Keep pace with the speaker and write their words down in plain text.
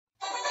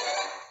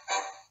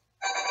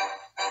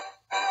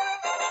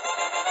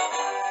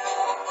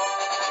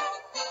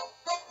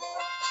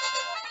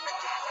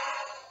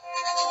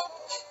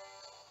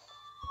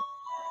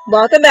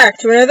Welcome back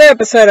to another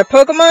episode of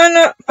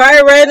Pokemon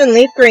FireRed and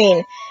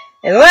LeafGreen.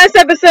 In the last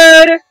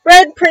episode,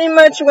 Red pretty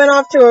much went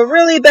off to a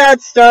really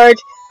bad start,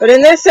 but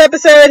in this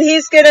episode,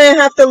 he's gonna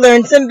have to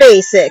learn some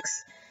basics.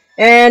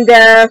 And,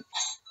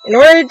 in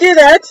order to do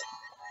that,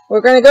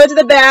 we're gonna go to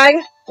the bag.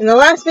 In the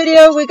last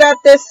video, we got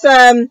this,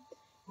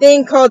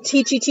 thing called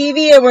Teachy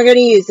TV, and we're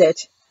gonna use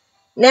it.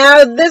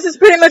 Now, this is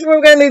pretty much what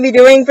we're gonna be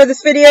doing for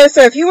this video,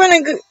 so if you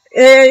wanna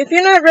if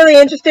you're not really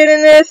interested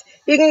in this,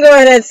 you can go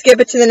ahead and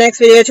skip it to the next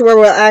video to where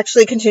we'll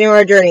actually continue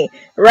our journey.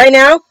 But right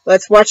now,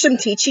 let's watch some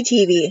Teachy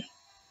TV.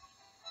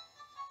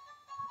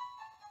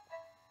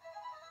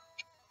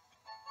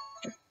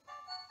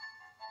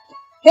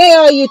 Hey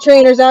all you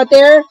trainers out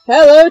there!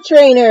 Hello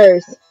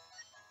trainers!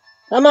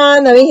 Come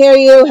on, let me hear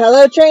you.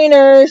 Hello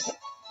trainers!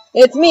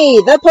 It's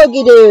me, the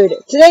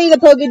Pokedude. Today the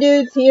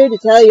Pokedude's here to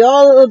tell you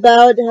all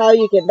about how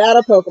you can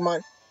battle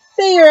Pokemon.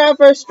 Say you're out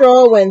for a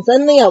stroll when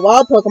suddenly a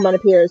wild Pokemon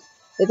appears.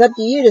 It's up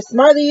to you to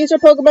smartly use your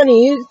Pokemon and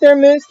use their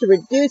moves to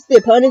reduce the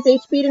opponent's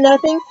HP to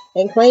nothing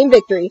and claim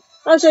victory.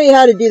 I'll show you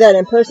how to do that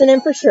in person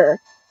and for sure.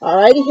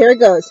 Alrighty, here it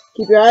goes.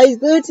 Keep your eyes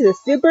glued to the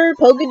Super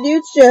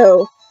Pokedude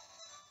show.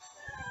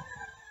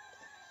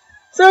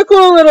 So a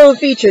cool little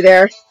feature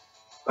there.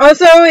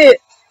 Also,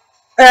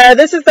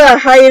 this is the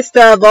highest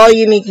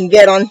volume you can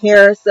get on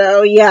here,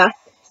 so yeah.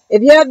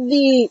 If you have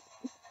the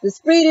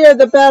speedier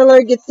the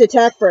battler gets to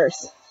attack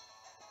first.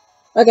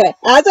 Okay,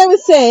 as I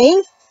was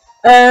saying,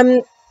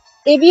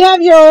 if you have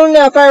your own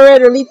FireRed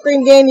or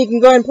LeafGreen game, you can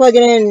go ahead and plug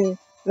it in.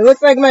 It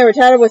looks like my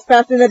Rattata was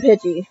faster than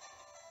Teachy.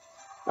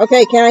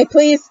 Okay, can I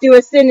please do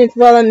a sentence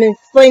while I'm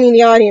explaining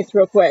the audience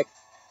real quick?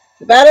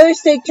 The battlers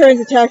take turns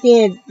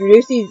attacking and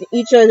reduces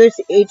each other's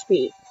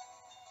HP.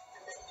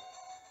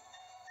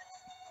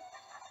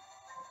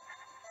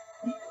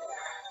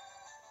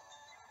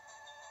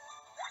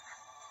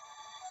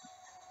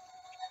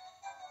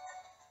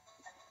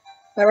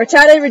 My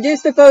Rattata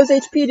reduced the foe's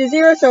HP to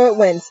 0, so it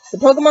wins. The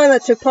Pokemon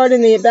that took part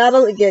in the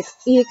battle gets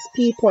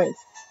EXP points.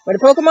 When a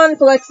Pokemon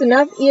collects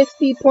enough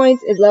EXP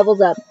points, it levels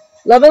up.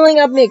 Leveling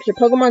up makes your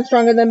Pokemon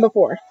stronger than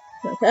before.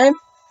 Okay?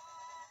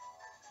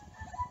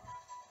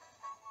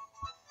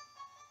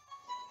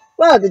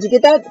 Well, did you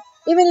get that?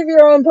 Even if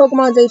your own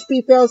Pokemon's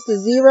HP fails to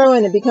 0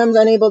 and it becomes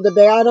unable to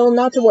battle,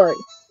 not to worry.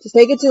 Just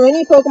take it to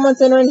any Pokemon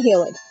Center and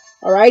heal it.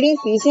 Alrighty,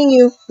 be seeing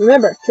you.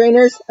 Remember,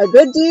 trainers, a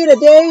good deed a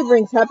day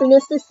brings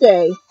happiness to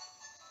stay.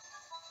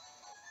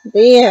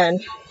 The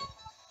end.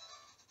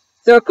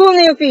 So a cool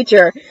new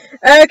feature.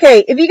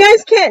 Okay, if you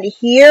guys can't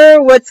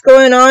hear what's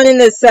going on in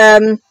this,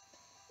 the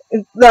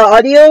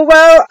audio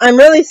well, I'm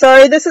really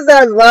sorry. This is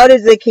as loud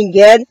as it can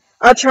get.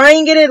 I'll try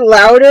and get it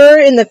louder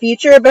in the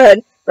future, but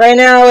right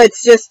now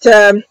it's just,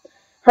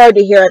 hard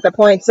to hear at the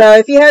point. So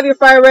if you have your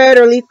FireRed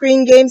or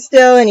LeafGreen game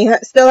still, and you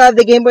still have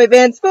the Game Boy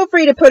Advance, feel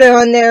free to put it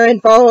on there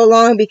and follow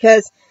along,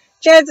 because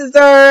chances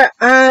are,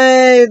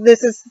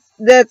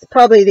 that's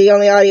probably the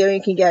only audio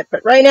you can get.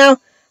 But right now,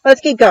 let's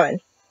keep going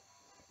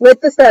with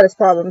the status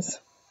problems.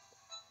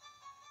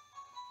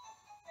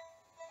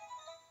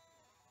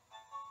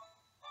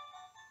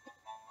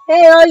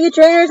 Hey, all you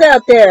trainers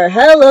out there.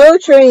 Hello,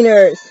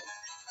 trainers.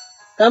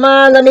 Come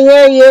on, let me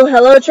hear you.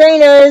 Hello,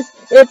 trainers.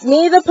 It's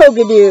me, the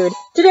Pokedude.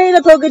 Today,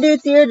 the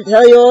Pokedude's here to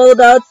tell you all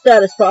about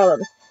status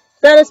problems.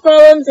 Status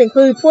problems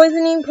include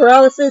poisoning,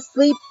 paralysis,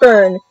 sleep,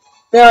 burn.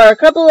 There are a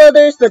couple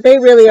others, but they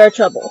really are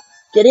trouble.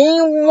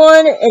 Getting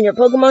one, and your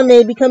Pokemon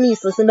may become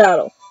useless in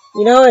battle.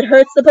 You know, it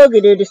hurts the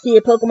Pokedude to see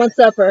a Pokemon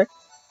suffer.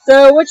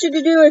 So, what should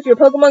you do if your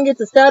Pokemon gets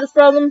a status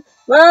problem?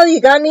 Well, you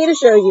got me to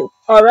show you.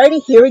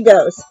 Alrighty, here he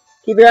goes.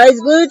 Keep your eyes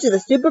glued to the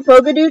Super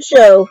Pokedude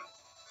show.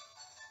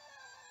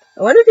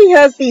 I wonder if he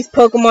has these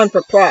Pokemon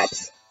for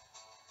props.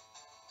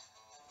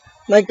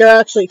 Like they're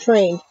actually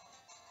trained.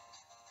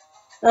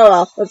 Oh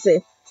well, let's see.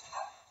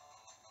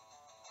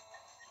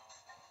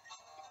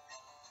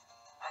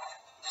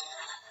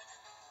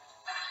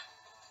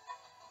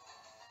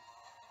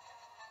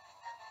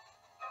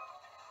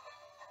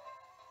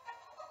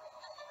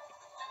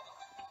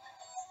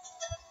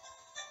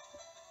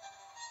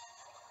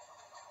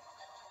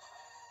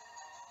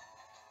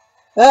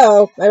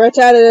 Uh-oh, my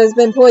Rattata has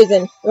been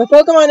poisoned. If a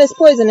Pokemon is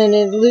poisoned, and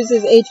it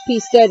loses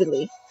HP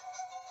steadily.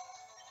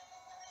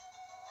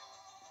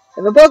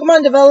 If a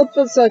Pokemon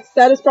develops a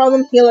status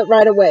problem, heal it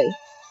right away.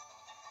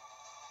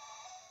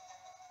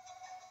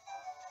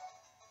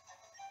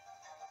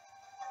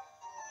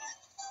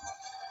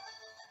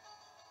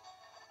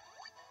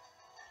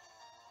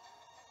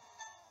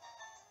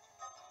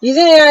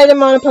 Using an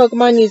item on a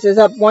Pokemon uses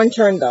up one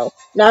turn, though.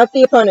 Not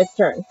the opponent's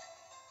turn.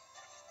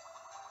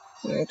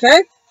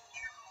 Okay?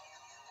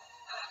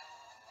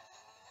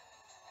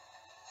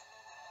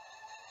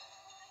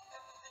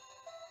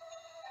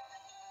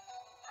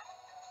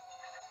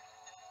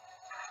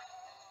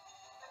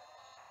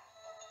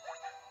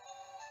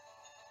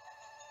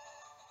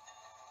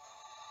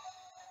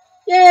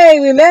 Yay,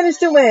 we managed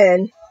to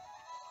win!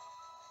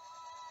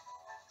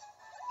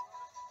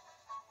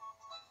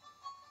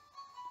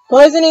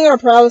 Poisoning or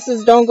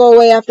paralysis don't go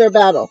away after a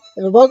battle.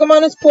 If a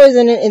Pokemon is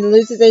poisoned, it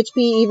loses HP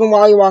even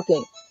while you're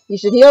walking. You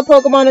should heal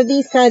Pokemon of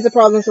these kinds of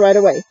problems right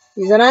away.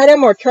 Use an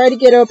item or try to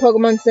get to a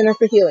Pokemon Center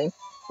for healing.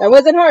 That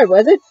wasn't hard,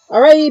 was it?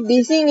 Alrighty,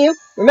 be seeing you.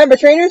 Remember,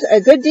 trainers,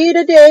 a good deed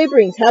a day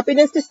brings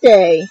happiness to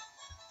stay.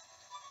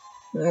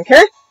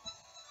 Okay?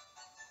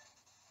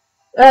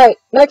 Alright,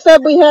 next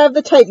up we have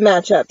the type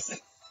matchups.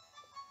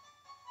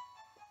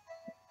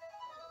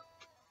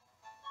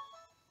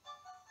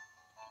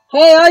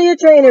 Hey, all you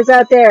trainers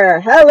out there!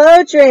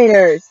 Hello,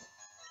 trainers!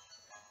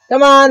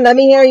 Come on, let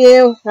me hear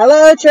you.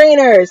 Hello,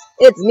 trainers!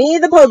 It's me,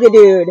 the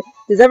Pokedude.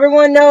 Does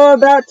everyone know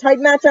about type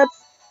matchups?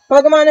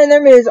 Pokemon and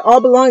their moves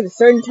all belong to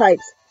certain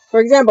types.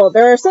 For example,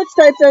 there are such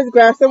types as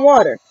grass and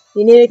water.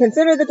 You need to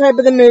consider the type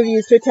of the move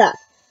used to attack,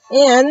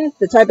 and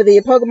the type of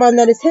the Pokemon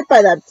that is hit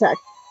by that attack.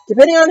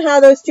 Depending on how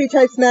those two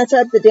types match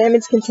up, the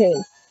damage can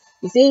change.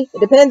 You see, it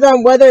depends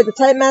on whether the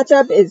type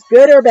matchup is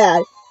good or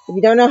bad. If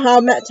you don't know how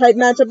type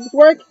matchups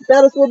work,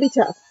 battles will be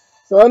tough.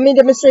 So let me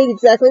demonstrate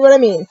exactly what I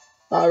mean.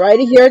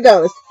 Alrighty, here it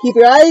goes. Keep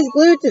your eyes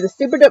glued to the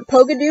Super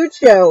Pokedude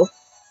show.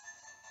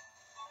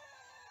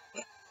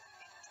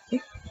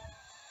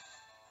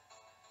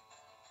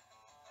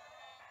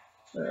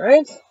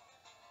 Alright.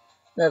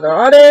 Another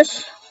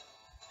Oddish.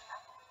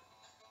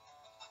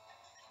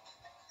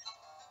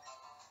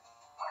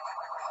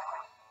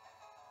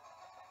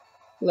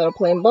 Little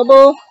plain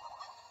bubble.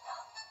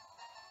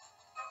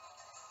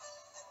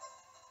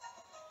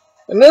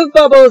 The move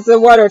bubble is the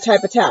water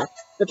type attack.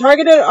 The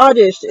targeted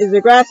Oddish is a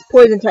grass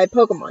poison type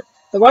Pokemon.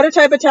 The water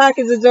type attack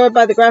is absorbed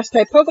by the grass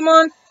type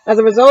Pokemon. As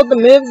a result, the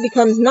move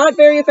becomes not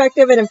very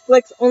effective and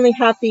inflicts only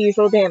half the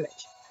usual damage.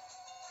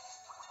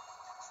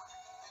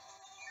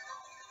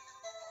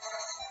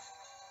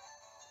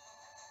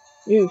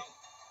 Oof.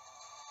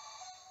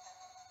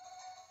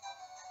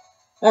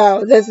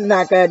 Oh, this is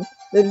not good.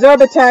 The Absorb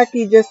attack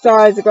you just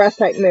saw is a grass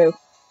type move.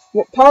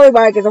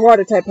 Poliwag is a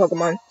water type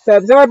Pokemon, so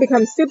Absorb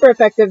becomes super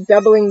effective,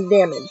 doubling the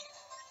damage.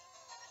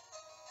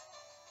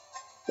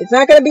 It's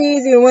not going to be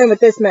easy to win with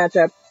this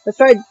matchup. Let's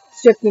try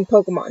shifting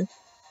Pokemon.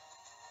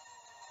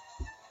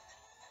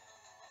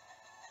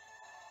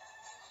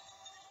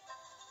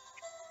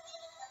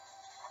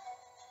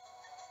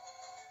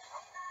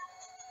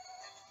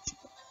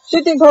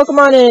 Shifting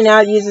Pokemon in and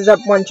out uses up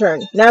one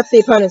turn. Now it's the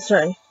opponent's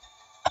turn.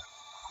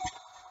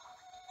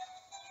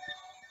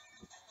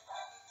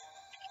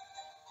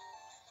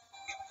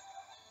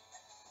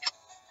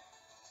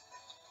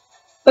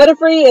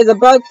 Butterfree is a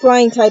bug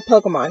flying type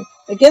Pokemon.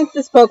 Against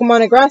this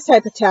Pokemon, a grass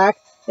type attack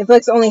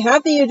inflicts only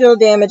half the usual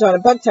damage on a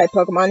bug type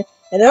Pokemon,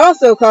 and it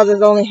also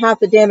causes only half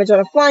the damage on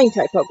a flying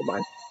type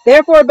Pokemon.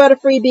 Therefore,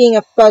 Butterfree, being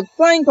a bug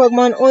flying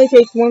Pokemon, only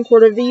takes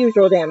 1/4 of the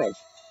usual damage.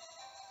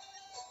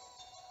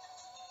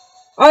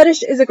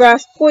 Oddish is a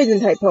grass poison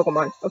type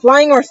Pokemon. A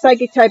flying or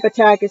psychic type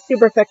attack is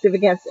super effective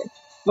against it.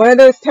 One of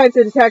those types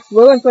of attacks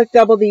will inflict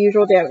double the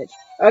usual damage.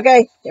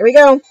 Okay, here we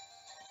go.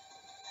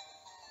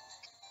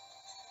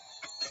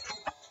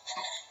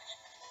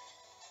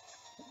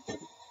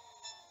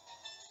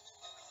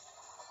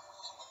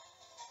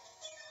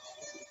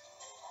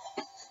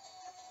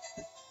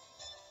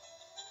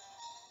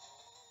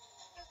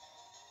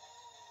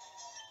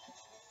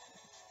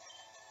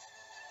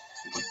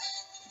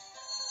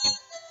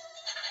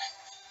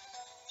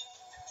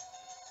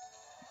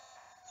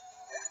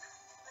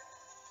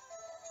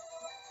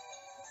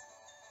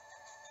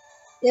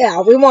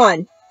 Yeah, we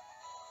won.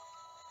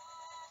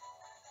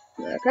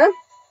 Okay.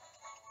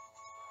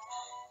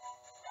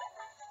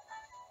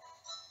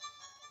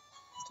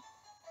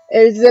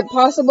 Is it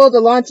possible to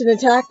launch an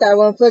attack that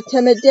will inflict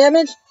timid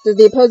damage? Does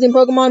the opposing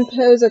Pokemon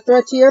pose a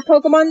threat to your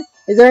Pokemon?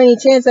 Is there any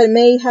chance that it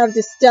may have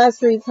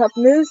disastrously tough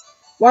moves?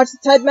 Watch the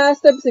type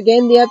matchups to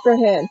gain the upper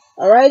hand.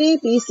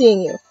 Alrighty, be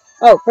seeing you.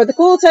 Oh, for the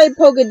cool type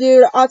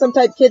Pokedude, awesome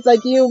type kids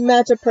like you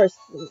match up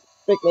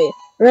perfectly.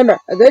 Remember,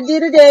 a good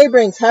deed a day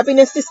brings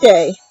happiness to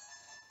stay.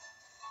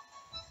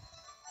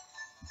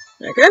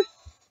 Okay.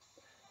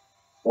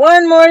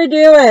 One more to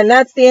do, and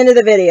that's the end of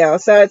the video,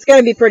 so it's going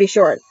to be pretty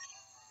short.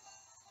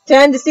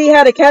 Time to see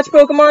how to catch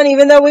Pokemon,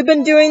 even though we've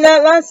been doing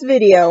that last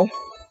video.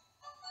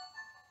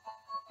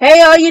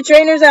 Hey, all you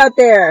trainers out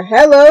there.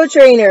 Hello,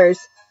 trainers.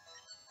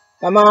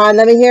 Come on,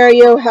 let me hear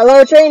you.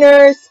 Hello,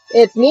 trainers.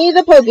 It's me,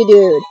 the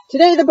Pokedude.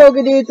 Today, the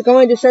Pokedude's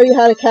going to show you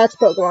how to catch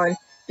Pokemon.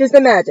 Just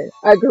imagine,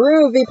 a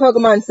groovy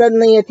Pokemon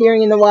suddenly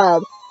appearing in the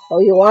wild. Oh,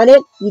 you want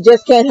it? You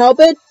just can't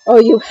help it? Oh,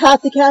 you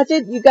have to catch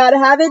it? You gotta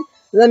have it?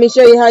 Let me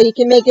show you how you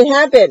can make it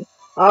happen.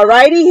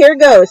 Alrighty, here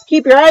goes.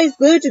 Keep your eyes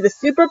glued to the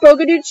Super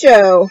Pokedude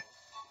show.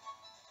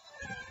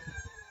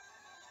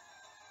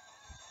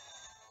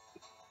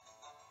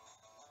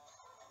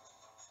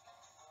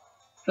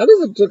 How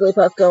does a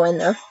Jigglypuff go in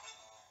there?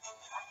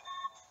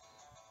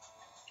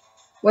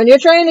 When you're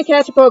trying to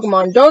catch a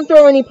Pokemon, don't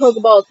throw any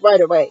Pokeballs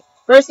right away.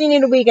 First, you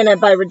need to weaken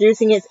it by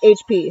reducing its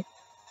HP.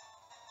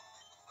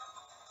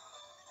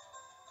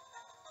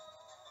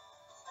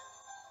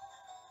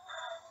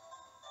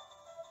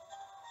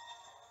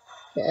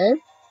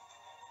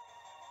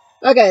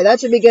 Okay, that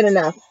should be good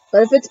enough.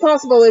 But if it's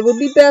possible, it would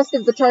be best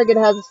if the target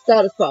has a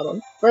status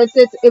problem. For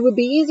instance, it would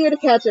be easier to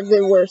catch if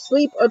they were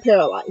asleep or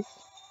paralyzed.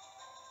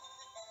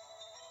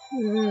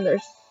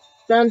 There's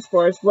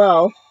Sunspore as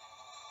well.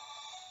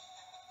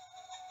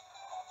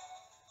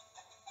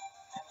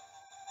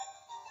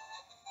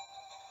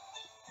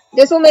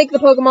 This will make the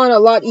Pokemon a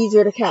lot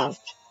easier to catch.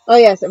 Oh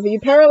yes, if you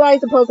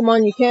paralyze a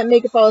Pokemon, you can't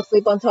make it fall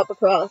asleep on top of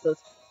paralysis.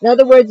 In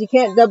other words, you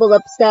can't double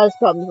up status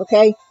problems,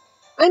 okay?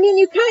 I mean,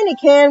 you kinda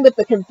can with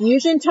the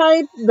confusion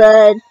type,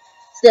 but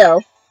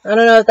still. I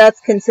don't know if that's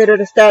considered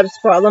a status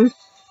problem.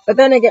 But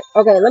then again,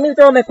 okay, let me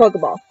throw my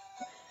Pokeball.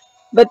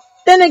 But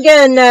then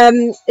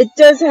again, it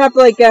does have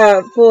like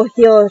a full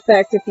heal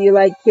effect if you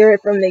like hear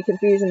it from the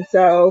confusion,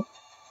 so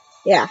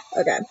yeah,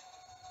 okay.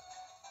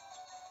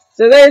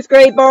 So there's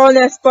Great Ball and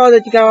Nest Ball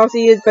that you can also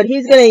use, but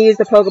he's gonna use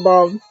the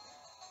Pokeball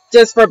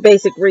just for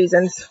basic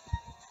reasons.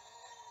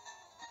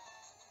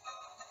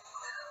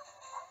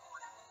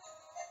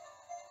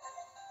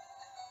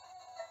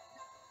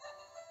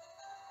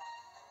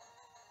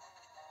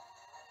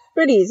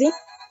 Pretty easy.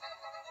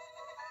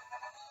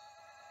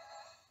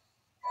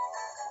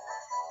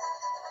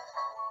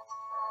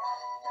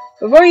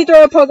 Before you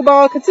throw a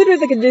Pokeball, consider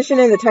the condition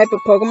and the type of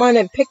Pokemon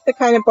and pick the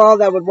kind of ball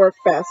that would work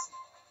best.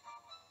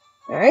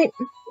 Alright,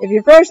 if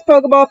your first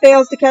Pokeball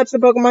fails to catch the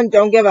Pokemon,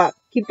 don't give up.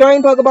 Keep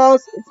throwing Pokeballs,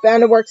 it's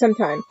bound to work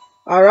sometime.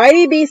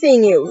 Alrighty, be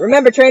seeing you.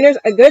 Remember, trainers,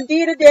 a good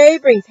deed a day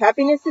brings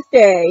happiness to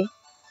stay.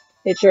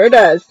 It sure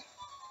does.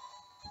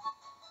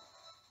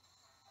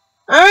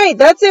 Alright,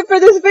 that's it for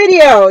this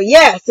video.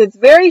 Yes, it's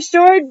very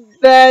short,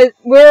 but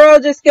we're all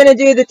just going to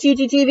do the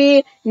Teachy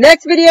TV.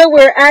 Next video,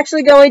 we're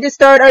actually going to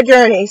start our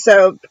journey.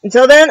 So,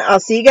 until then,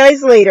 I'll see you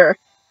guys later.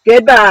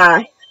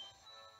 Goodbye.